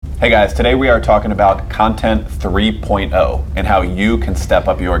Hey guys, today we are talking about Content 3.0 and how you can step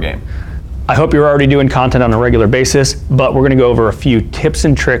up your game. I hope you're already doing content on a regular basis, but we're going to go over a few tips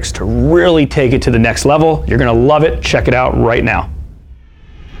and tricks to really take it to the next level. You're going to love it. Check it out right now.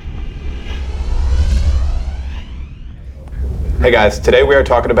 Hey guys, today we are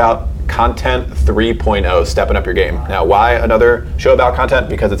talking about Content 3.0, stepping up your game. Now, why another show about content?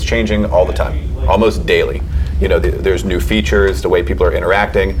 Because it's changing all the time, almost daily. You know, there's new features, the way people are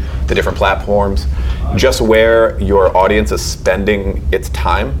interacting, the different platforms. Just where your audience is spending its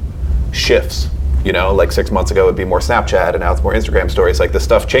time shifts. You know, like 6 months ago it'd be more Snapchat and now it's more Instagram stories. Like, this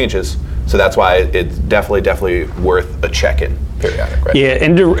stuff changes. So that's why it's definitely worth a check-in periodic, right? Yeah,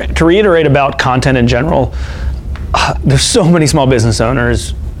 and to reiterate about content in general, there's so many small business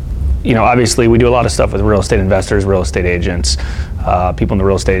owners. You know, obviously we do a lot of stuff with real estate investors, real estate agents, people in the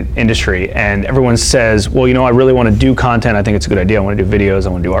real estate industry, and everyone says, well, you know, I really want to do content. I think it's a good idea. I want to do videos. I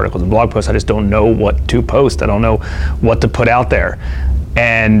want to do articles and blog posts. I just don't know what to post. I don't know what to put out there.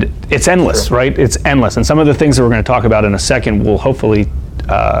 And it's endless, True. right? It's endless. And some of the things that we're going to talk about in a second will hopefully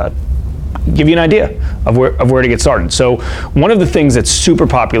give you an idea of where to get started. So one of the things that's super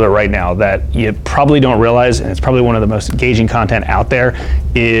popular right now that you probably don't realize, and it's probably one of the most engaging content out there,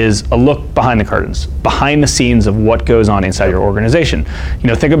 is a look behind the curtains, behind the scenes of what goes on inside your organization. You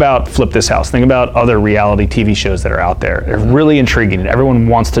know, think about Flip This House, think about other reality TV shows that are out there. They're really intriguing and everyone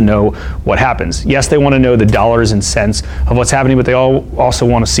wants to know what happens. Yes, they want to know the dollars and cents of what's happening, but they all also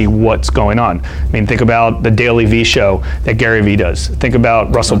want to see what's going on. I mean, think about the Daily V show that Gary Vee does. Think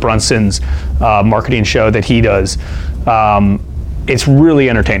about Russell Brunson's marketing show that he does. It's really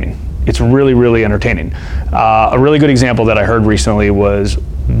entertaining. It's really, really entertaining. A really good example that I heard recently was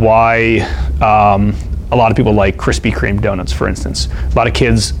why a lot of people like Krispy Kreme donuts, for instance. A lot of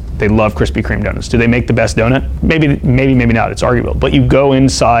kids, they love Krispy Kreme donuts. Do they make the best donut? Maybe not, it's arguable. But you go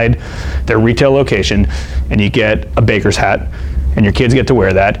inside their retail location and you get a baker's hat, and your kids get to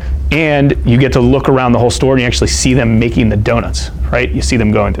wear that, and you get to look around the whole store and you actually see them making the donuts, right? You see them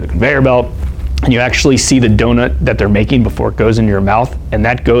going through the conveyor belt, and you actually see the donut that they're making before it goes into your mouth, and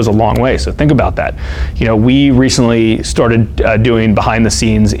that goes a long way. So think about that. You know, we recently started doing behind the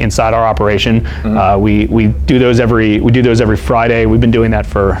scenes inside our operation. We do those every Friday. We've been doing that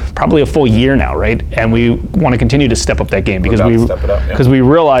for probably a full year now, right? And we want to continue to step up that game because we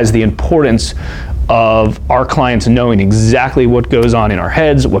realize the importance of our clients knowing exactly what goes on in our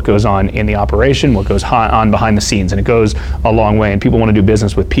heads, what goes on in the operation, what goes on behind the scenes, and it goes a long way. And people want to do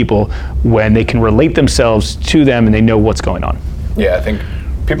business with people when they can relate themselves to them and they know what's going on. Yeah, I think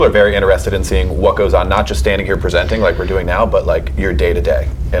people are very interested in seeing what goes on, not just standing here presenting like we're doing now, but like your day-to-day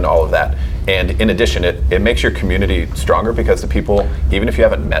and all of that. And in addition, it makes your community stronger because the people, even if you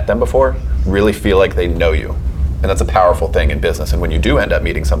haven't met them before, really feel like they know you. And that's a powerful thing in business. And when you do end up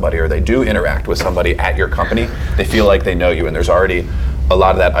meeting somebody or they do interact with somebody at your company, they feel like they know you, and there's already a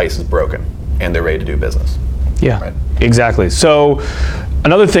lot of that ice is broken and they're ready to do business. Yeah, right? Exactly. So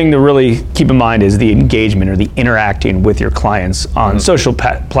another thing to really keep in mind is the engagement or the interacting with your clients on social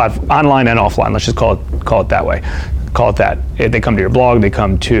platform, online and offline. Let's just call it that way. Call it that. They come to your blog, they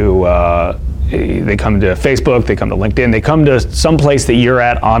come to Facebook, they come to LinkedIn, they come to some place that you're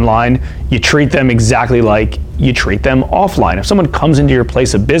at online. You treat them exactly like you treat them offline. If someone comes into your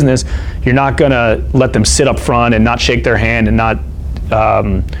place of business, you're not gonna let them sit up front and not shake their hand and not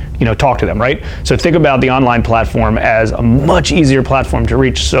talk to them, right? So think about the online platform as a much easier platform to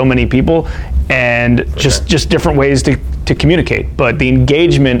reach so many people, and just different ways to communicate. But the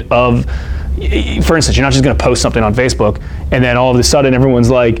engagement of, for instance, you're not just gonna post something on Facebook and then all of a sudden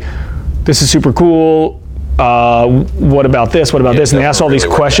everyone's like, this is super cool, what about this, what about this? And they ask all these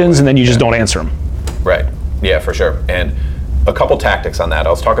questions and then you just don't answer them. Right, yeah, for sure. And a couple tactics on that.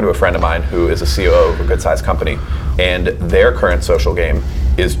 I was talking to a friend of mine who is a COO of a good sized company, and their current social game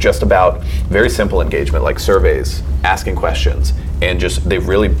is just about very simple engagement, like surveys, asking questions, and just they've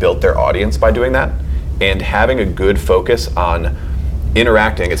really built their audience by doing that and having a good focus on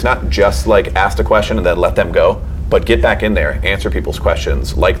interacting. It's not just like ask a question and then let them go, but get back in there, answer people's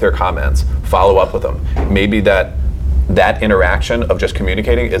questions, like their comments, follow up with them. Maybe that interaction of just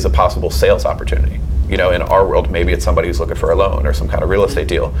communicating is a possible sales opportunity. You know, in our world, maybe it's somebody who's looking for a loan or some kind of real estate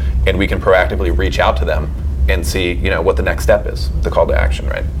deal, and we can proactively reach out to them and see, you know, what the next step is, the call to action,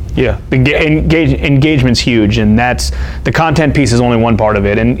 right? Yeah, engagement's huge, and that's the content piece is only one part of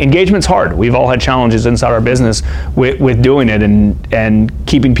it. And engagement's hard. We've all had challenges inside our business with doing it and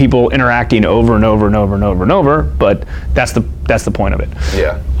keeping people interacting over and over and over and over and over. But that's the point of it.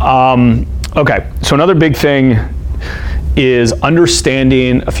 Yeah. Okay. So another big thing is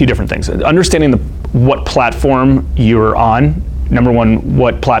understanding a few different things. Understanding what platform you're on number one,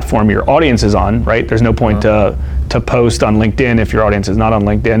 what platform your audience is on, right? There's no point to post on LinkedIn if your audience is not on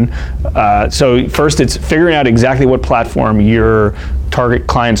LinkedIn. So first, it's figuring out exactly what platform your target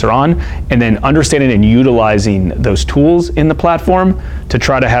clients are on, and then understanding and utilizing those tools in the platform to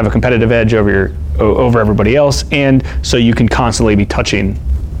try to have a competitive edge over everybody else, and so you can constantly be touching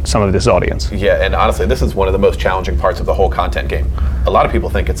some of this audience. Yeah, and honestly, this is one of the most challenging parts of the whole content game. A lot of people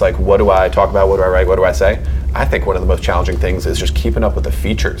think it's like, what do I talk about, what do I write, what do I say? I think one of the most challenging things is just keeping up with the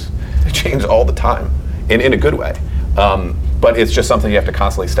features. They change all the time, in a good way. But it's just something you have to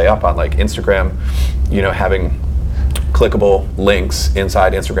constantly stay up on, like Instagram, having clickable links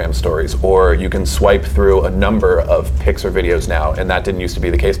inside Instagram stories, or you can swipe through a number of pics or videos now, and that didn't used to be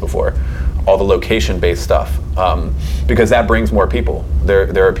the case before. All the location-based stuff, because that brings more people.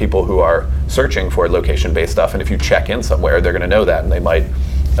 There are people who are searching for location-based stuff, and if you check in somewhere, they're going to know that, and they might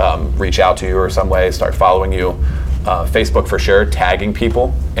reach out to you or some way, start following you. Facebook for sure, tagging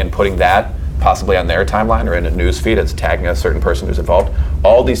people and putting that possibly on their timeline or in a news feed as tagging a certain person who's involved.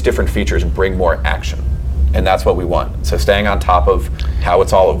 All these different features bring more action, and that's what we want. So staying on top of how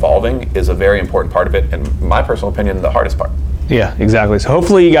it's all evolving is a very important part of it, and in my personal opinion, the hardest part. Yeah, exactly. So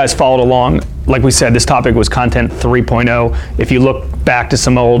hopefully you guys followed along. Like we said, this topic was Content 3.0. If you look back to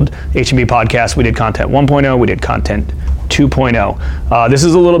some old H&B podcasts, we did Content 1.0, we did Content 2.0. This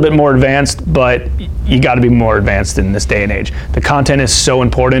is a little bit more advanced, but you got to be more advanced in this day and age. The content is so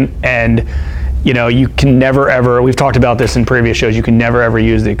important, and you can never ever, we've talked about this in previous shows, you can never ever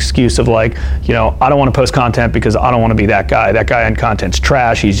use the excuse of like, I don't want to post content because I don't want to be that guy. That guy on content's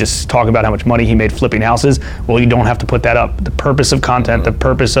trash. He's just talking about how much money he made flipping houses. Well, you don't have to put that up. The purpose of content, the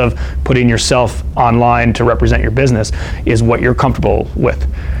purpose of putting yourself online to represent your business is what you're comfortable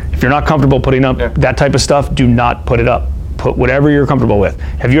with. If you're not comfortable putting up that type of stuff, do not put it up. Put whatever you're comfortable with.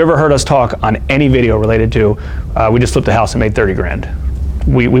 Have you ever heard us talk on any video related to, we just flipped a house and made 30 grand?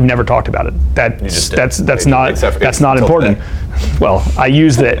 We've never talked about it. That's not important. Well, I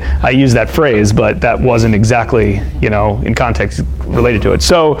use that phrase, but that wasn't exactly in context related to it.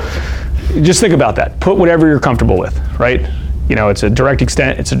 So just think about that. Put whatever you're comfortable with, right? It's a direct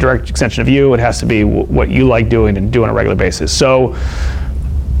extension of you. It has to be what you like doing and do on a regular basis. So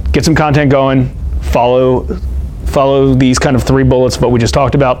get some content going. Follow these kind of 3 bullets of what we just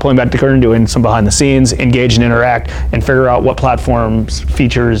talked about, pulling back the curtain, doing some behind the scenes, engage and interact, and figure out what platforms,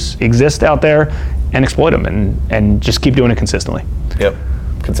 features exist out there, and exploit them, and just keep doing it consistently. Yep,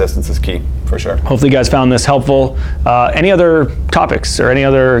 consistency is key, for sure. Hopefully you guys found this helpful. Any other topics or any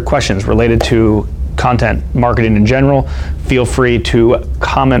other questions related to content marketing in general, feel free to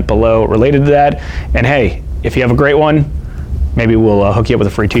comment below related to that. And hey, if you have a great one, maybe we'll hook you up with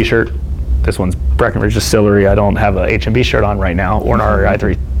a free t-shirt. This one's Breckenridge Distillery. I don't have a H&B shirt on right now or an REI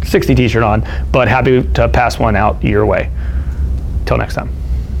 360 t-shirt on, but happy to pass one out your way. Till next time.